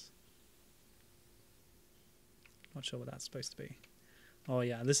guess. Not sure what that's supposed to be. Oh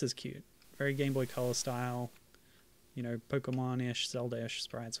yeah, this is cute. Very Game Boy Color style. You know, Pokemon-ish, Zelda-ish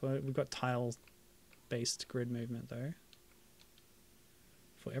sprites. Well, we've got tile-based grid movement, though.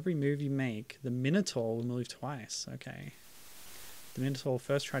 For every move you make, the Minotaur will move twice. Okay. The Minotaur will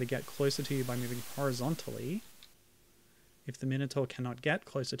first try to get closer to you by moving horizontally. If the Minotaur cannot get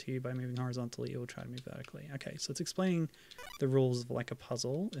closer to you by moving horizontally, it will try to move vertically. Okay, so it's explaining the rules of like a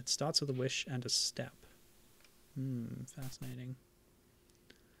puzzle. It starts with a wish and a step. Fascinating.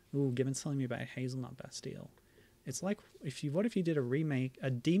 Ooh, Gibbon's telling me about Hazelnut Bastille. It's like what if you did a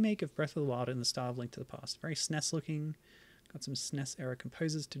demake of Breath of the Wild in the style of Link to the Past. Very SNES looking. Got some SNES era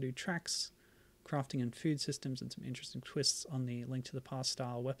composers to do tracks, crafting and food systems, and some interesting twists on the Link to the Past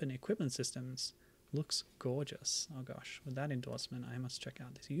style weapon equipment systems. Looks gorgeous. Oh gosh, with that endorsement, I must check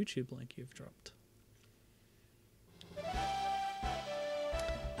out this YouTube link you've dropped.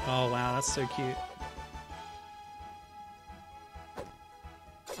 Oh wow, that's so cute.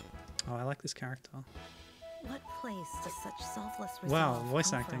 Oh, I like this character. What place does such selfless resolve Wow, voice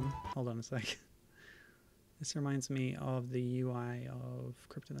come acting. from? Hold on a sec. This reminds me of the UI of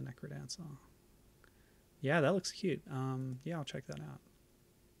Crypto the Necrodancer. Yeah, that looks cute. Yeah, I'll check that out.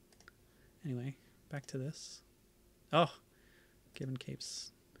 Anyway, back to this. Oh, Gibbon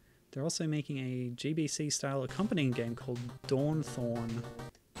keeps. They're also making a GBC style accompanying game called Dawnthorn.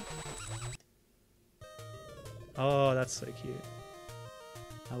 Oh, that's so cute.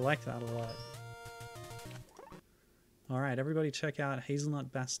 I like that a lot. Alright, everybody check out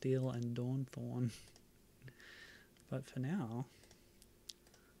Hazelnut Bastille and Dawnthorn. But for now,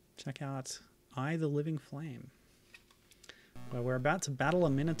 check out I, the Living Flame. Well, we're about to battle a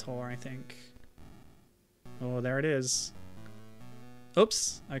Minotaur, I think. Oh, there it is.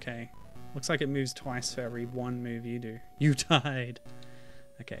 Oops. Okay. Looks like it moves twice for every one move you do. You died.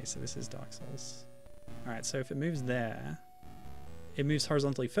 Okay, so this is Dark Souls. Alright, so if it moves there, it moves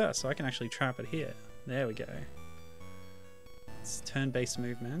horizontally first, so I can actually trap it here. There we go. It's turn-based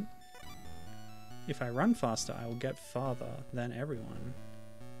movement. If I run faster, I will get farther than everyone.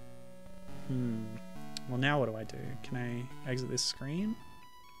 Well, now what do I do? Can I exit this screen?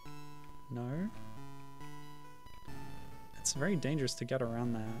 No. It's very dangerous to get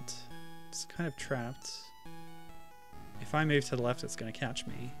around that. It's kind of trapped. If I move to the left, it's going to catch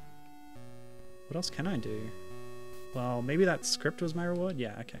me. What else can I do? Well, maybe that script was my reward?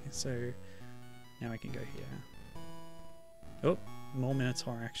 Yeah, okay. So now I can go here. Oh, more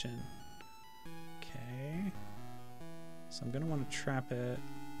Minotaur action. Okay. So I'm going to want to trap it.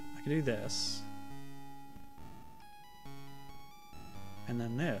 I can do this. And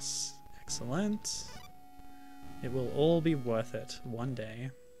then this. Excellent. It will all be worth it one day.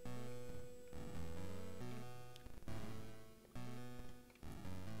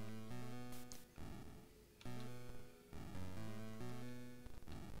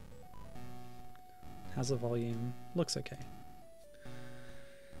 How's the volume? Looks okay.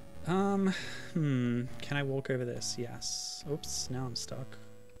 Can I walk over this? Yes. Oops, now I'm stuck.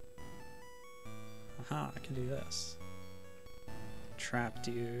 Aha, I can do this. Trapped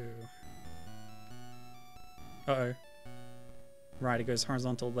you. Uh-oh. Right, it goes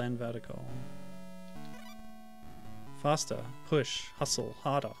horizontal, then vertical. Faster, push, hustle,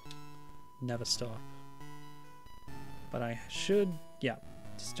 harder. Never stop. But I should, yeah,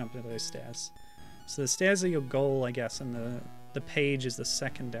 just jump into those stairs. So the stairs are your goal, I guess, and the page is the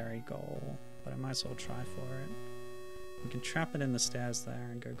secondary goal. But I might as well try for it. We can trap it in the stairs there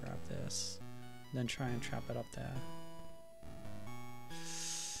and go grab this. Then try and trap it up there.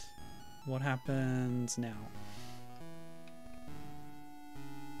 What happens now?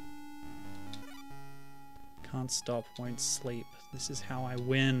 Can't stop, won't sleep. This is how I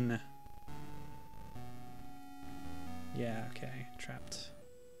win. Yeah, okay, trapped.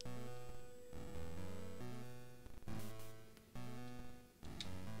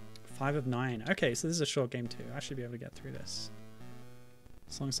 Five of 9. Okay, so this is a short game too. I should be able to get through this.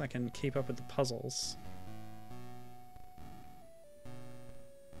 As long as I can keep up with the puzzles.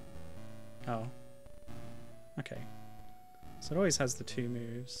 Oh. Okay. So it always has the 2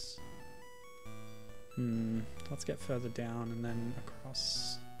 moves. Let's get further down and then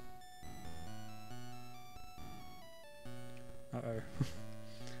across. Uh-oh.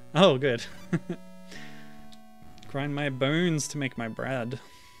 Oh, good. Grind my bones to make my bread.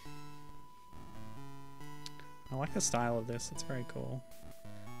 I like the style of this. It's very cool.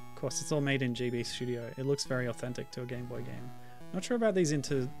 Of course, it's all made in GB Studio. It looks very authentic to a Game Boy game. Not sure about these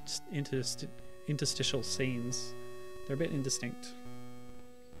interstitial scenes. They're a bit indistinct.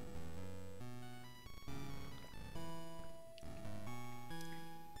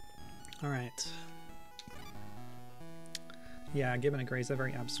 Alright. Yeah, Gibbon agrees, they're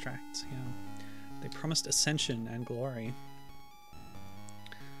very abstract. Yeah. They promised ascension and glory.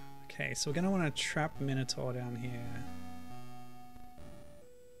 Okay, so we're going to want to trap Minotaur down here.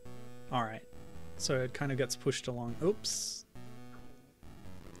 Alright. So it kind of gets pushed along. Oops.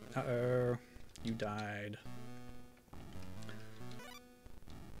 Uh-oh. You died.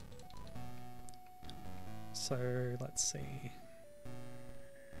 So, let's see.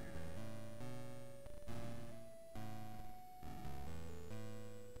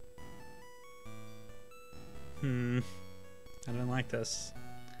 I don't like this.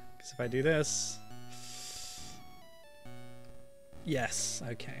 Because if I do this... Yes,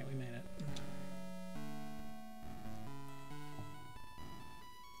 okay, we made it.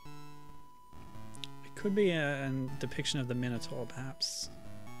 It could be a depiction of the Minotaur, perhaps.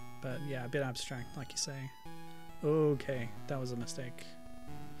 But yeah, a bit abstract, like you say. Okay, that was a mistake.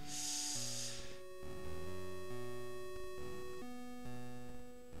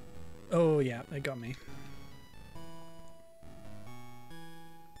 Oh yeah, it got me.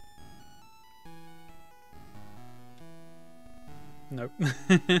 Nope.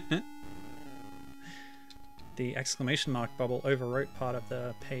 The exclamation mark bubble overwrote part of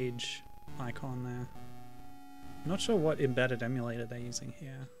the page icon there. I'm not sure what embedded emulator they're using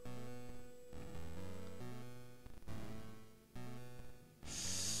here.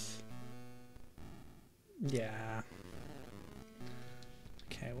 Yeah.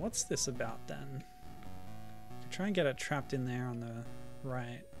 Okay, what's this about then? Try and get it trapped in there on the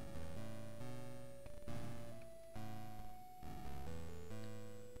right.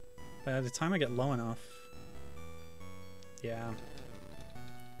 By the time I get low enough, yeah,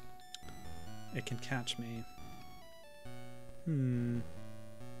 it can catch me. I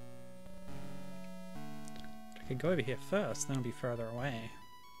could go over here first, then I'll be further away.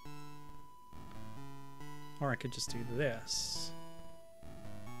 Or I could just do this.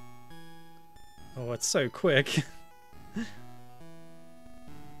 Oh, it's so quick.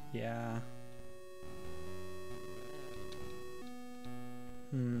 Yeah.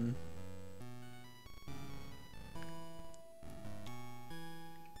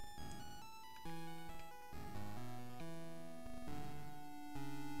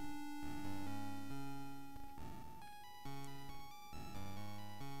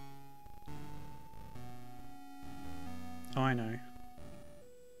 Oh, I know.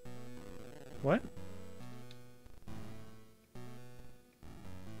 What?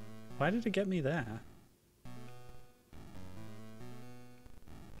 Why did it get me there?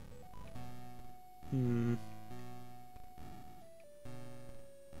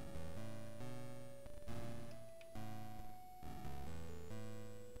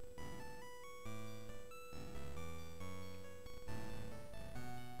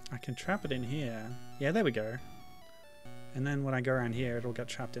 I can trap it in here. Yeah, there we go. And then when I go around here, it'll get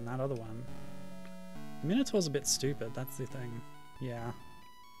trapped in that other one. The Minotaur's a bit stupid, that's the thing. Yeah.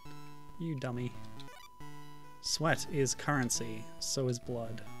 You dummy. Sweat is currency, so is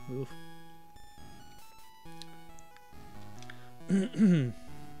blood. Oof.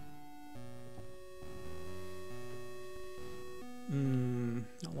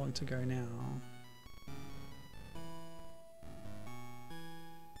 Not long to go now.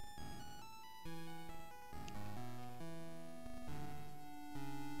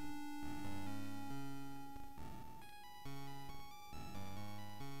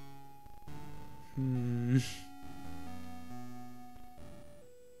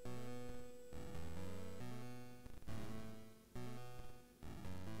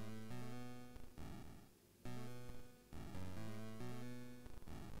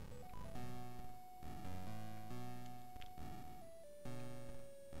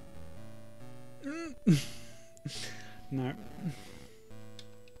 No. I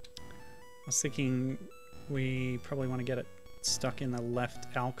was thinking we probably want to get it stuck in the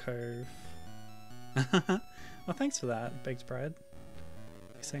left alcove. Well, thanks for that, baked bread.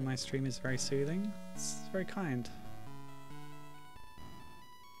 You say my stream is very soothing? It's very kind.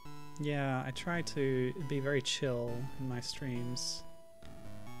 Yeah, I try to be very chill in my streams.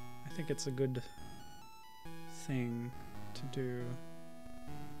 I think it's a good thing to do.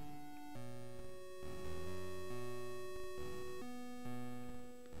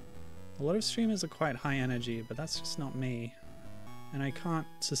 A lot of streamers are quite high energy, but that's just not me. And I can't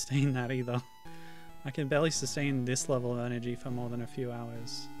sustain that either. I can barely sustain this level of energy for more than a few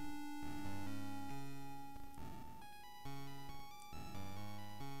hours.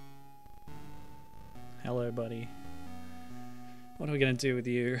 Hello, buddy. What are we gonna do with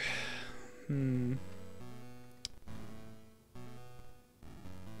you? I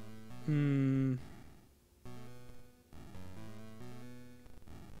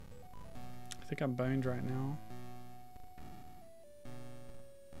think I'm boned right now.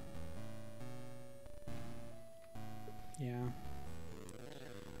 Yeah.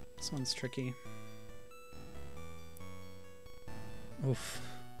 This one's tricky. Oof.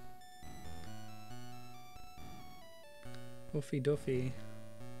 Oofy doofy.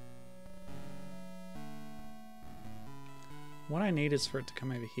 What I need is for it to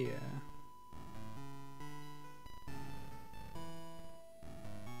come over here.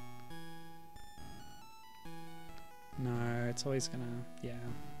 No, it's always gonna, yeah.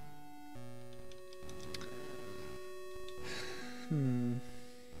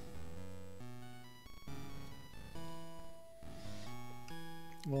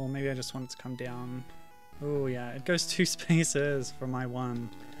 Well, maybe I just want it to come down. Oh yeah, it goes 2 spaces for my one.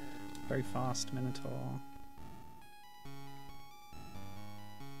 Very fast Minotaur.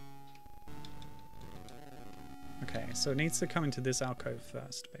 Okay, so it needs to come into this alcove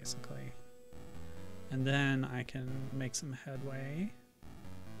first, basically. And then I can make some headway.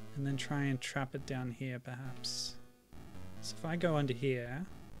 And then try and trap it down here, perhaps. So if I go under here,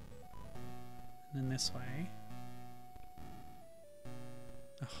 and then this way.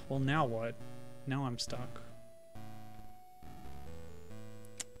 Oh, well, now what? Now I'm stuck.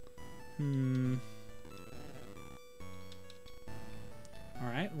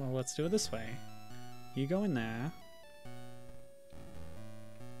 Alright, well, let's do it this way. You go in there.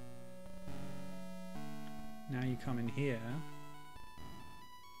 Now you come in here.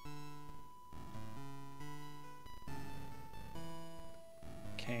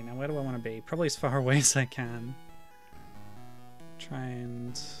 Okay, now where do I want to be? Probably as far away as I can. Try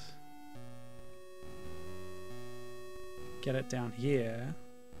and get it down here.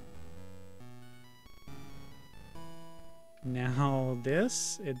 Now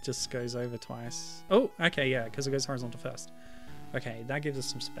this, it just goes over twice. Oh, okay, yeah, because it goes horizontal first. Okay, that gives us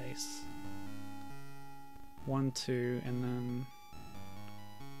some space. 1, 2, and then...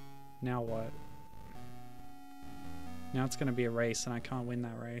 Now what? Now it's going to be a race, and I can't win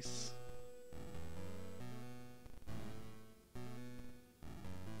that race.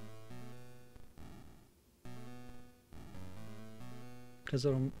 Because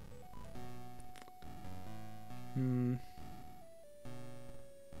it'll...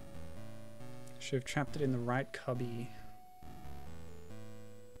 Should have trapped it in the right cubby.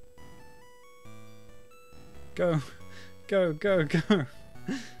 Go! Go, go, go!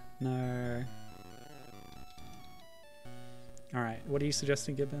 No. Alright, what are you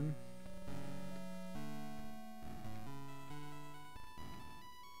suggesting, Gibbon?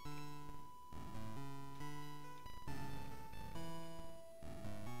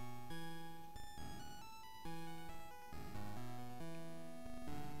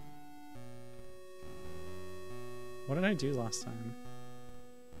 What did I do last time?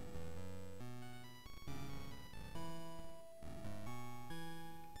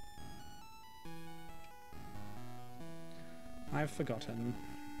 I've forgotten.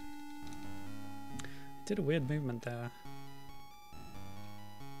 Did a weird movement there.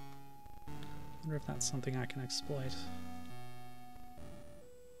 Wonder if that's something I can exploit.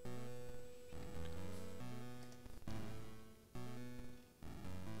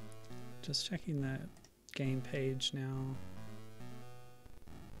 Just checking the game page now.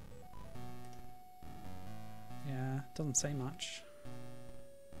 Yeah, doesn't say much.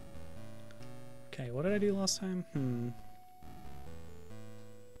 Okay, what did I do last time?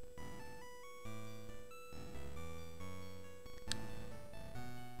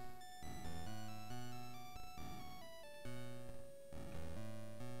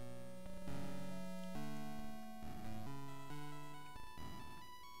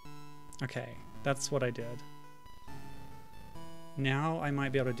 Okay, That's what I did. Now I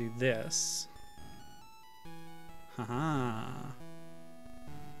might be able to do this. Haha.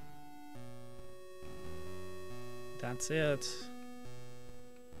 That's it.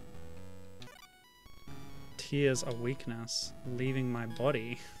 Tears are weakness, leaving my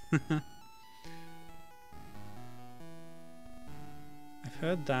body. I've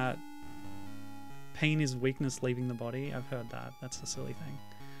heard that pain is weakness leaving the body. I've heard that. That's a silly thing.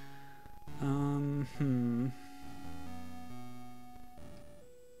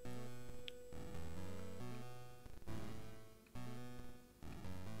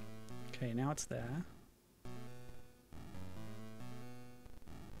 Okay, now it's there.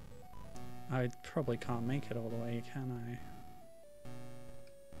 I probably can't make it all the way, can I?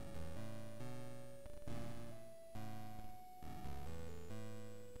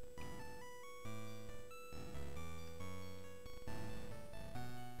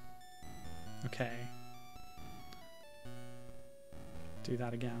 Okay. Do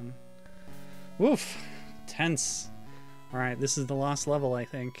that again. Woof! Tense. Alright, this is the last level, I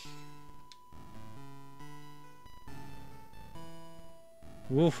think.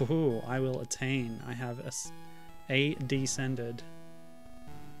 Woohoo! I will attain. I have a descended.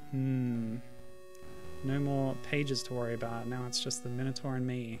 No more pages to worry about. Now it's just the Minotaur and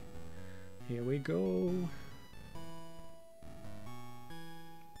me. Here we go.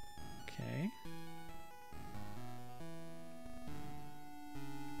 Okay.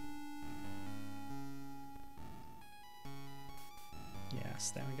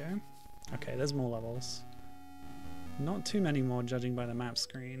 Yes, there we go. Okay, there's more levels. Not too many more, judging by the map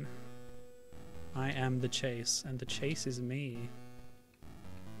screen. I am the chase, and the chase is me.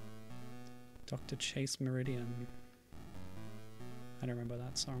 Dr. Chase Meridian. I don't remember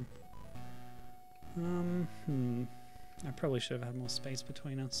that song. I probably should have had more space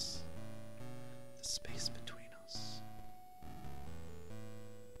between us. The space between us.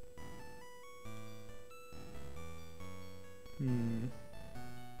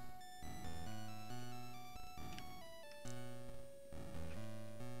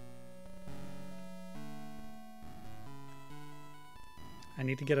 I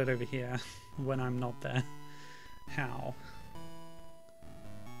need to get it over here when I'm not there. How?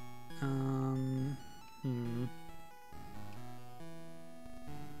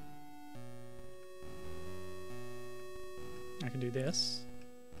 I can do this.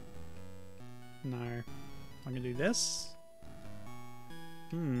 No. I can do this.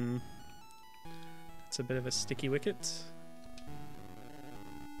 It's a bit of a sticky wicket.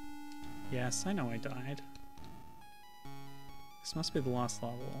 Yes, I know I died. This must be the last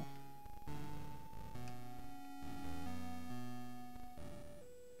level.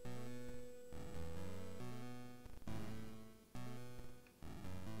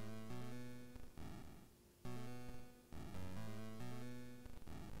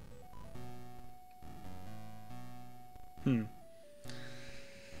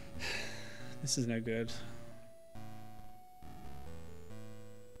 This is no good.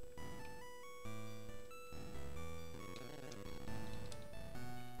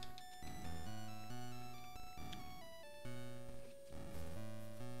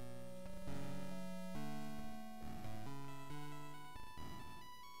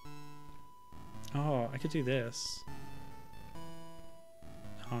 Oh, I could do this.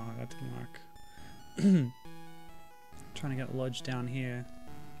 Oh, that didn't work. Trying to get lodged down here.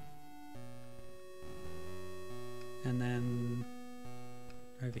 And then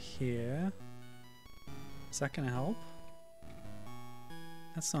over here. Is that going to help?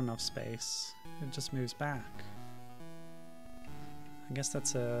 That's not enough space. It just moves back. I guess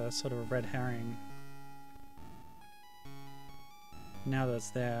that's a sort of a red herring. Now that it's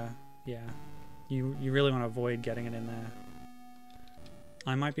there, yeah. You really want to avoid getting it in there.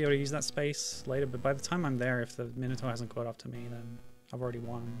 I might be able to use that space later, but by the time I'm there, if the Minotaur hasn't caught up to me, then I've already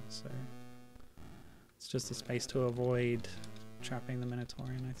won, so... It's just a space to avoid trapping the Minotaur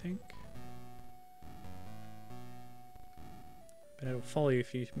in, I think. But it'll follow you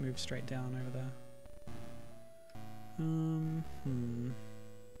if you move straight down over there.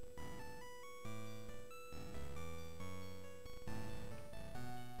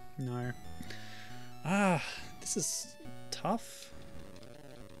 No. Ah, this is tough.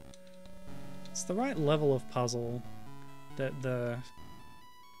 It's the right level of puzzle that the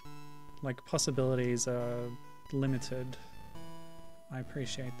like possibilities are limited. I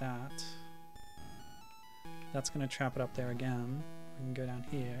appreciate that. That's gonna trap it up there again. We can go down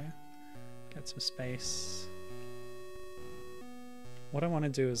here, get some space. What I want to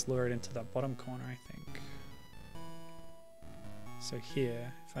do is lure it into that bottom corner, I think. So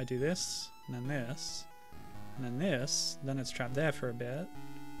here, if I do this, and then this, and then this, then it's trapped there for a bit.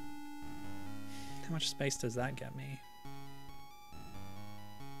 How much space does that get me?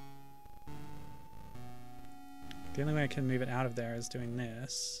 The only way I can move it out of there is doing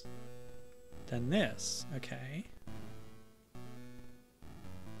this. Then this. Okay.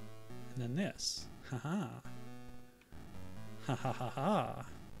 And then this. Haha. Ha ha ha ha.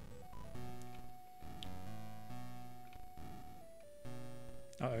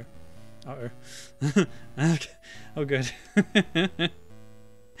 Uh-oh. Uh-oh. Okay. Oh, good. That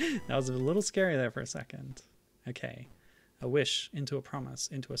was a little scary there for a second. Okay. A wish into a promise,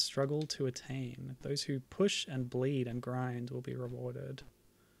 into a struggle to attain. Those who push and bleed and grind will be rewarded.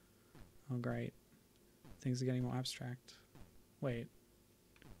 Oh, great. Things are getting more abstract. Wait.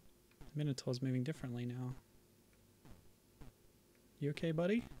 The Minotaur's moving differently now. You okay,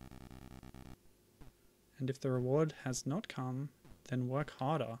 buddy? And if the reward has not come, then work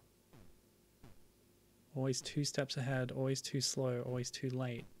harder. Always 2 steps ahead, always too slow, always too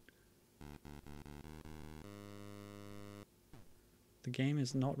late. The game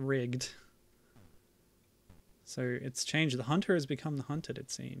is not rigged. So it's changed. The hunter has become the hunted,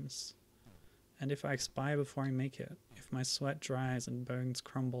 it seems. And if I expire before I make it, if my sweat dries and bones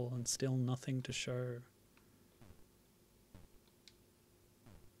crumble and still nothing to show.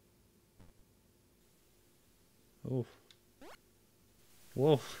 Oh.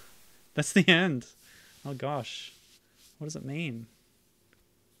 Whoa. That's the end. Oh gosh. What does it mean?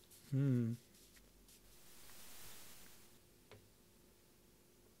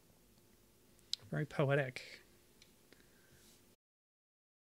 Very poetic.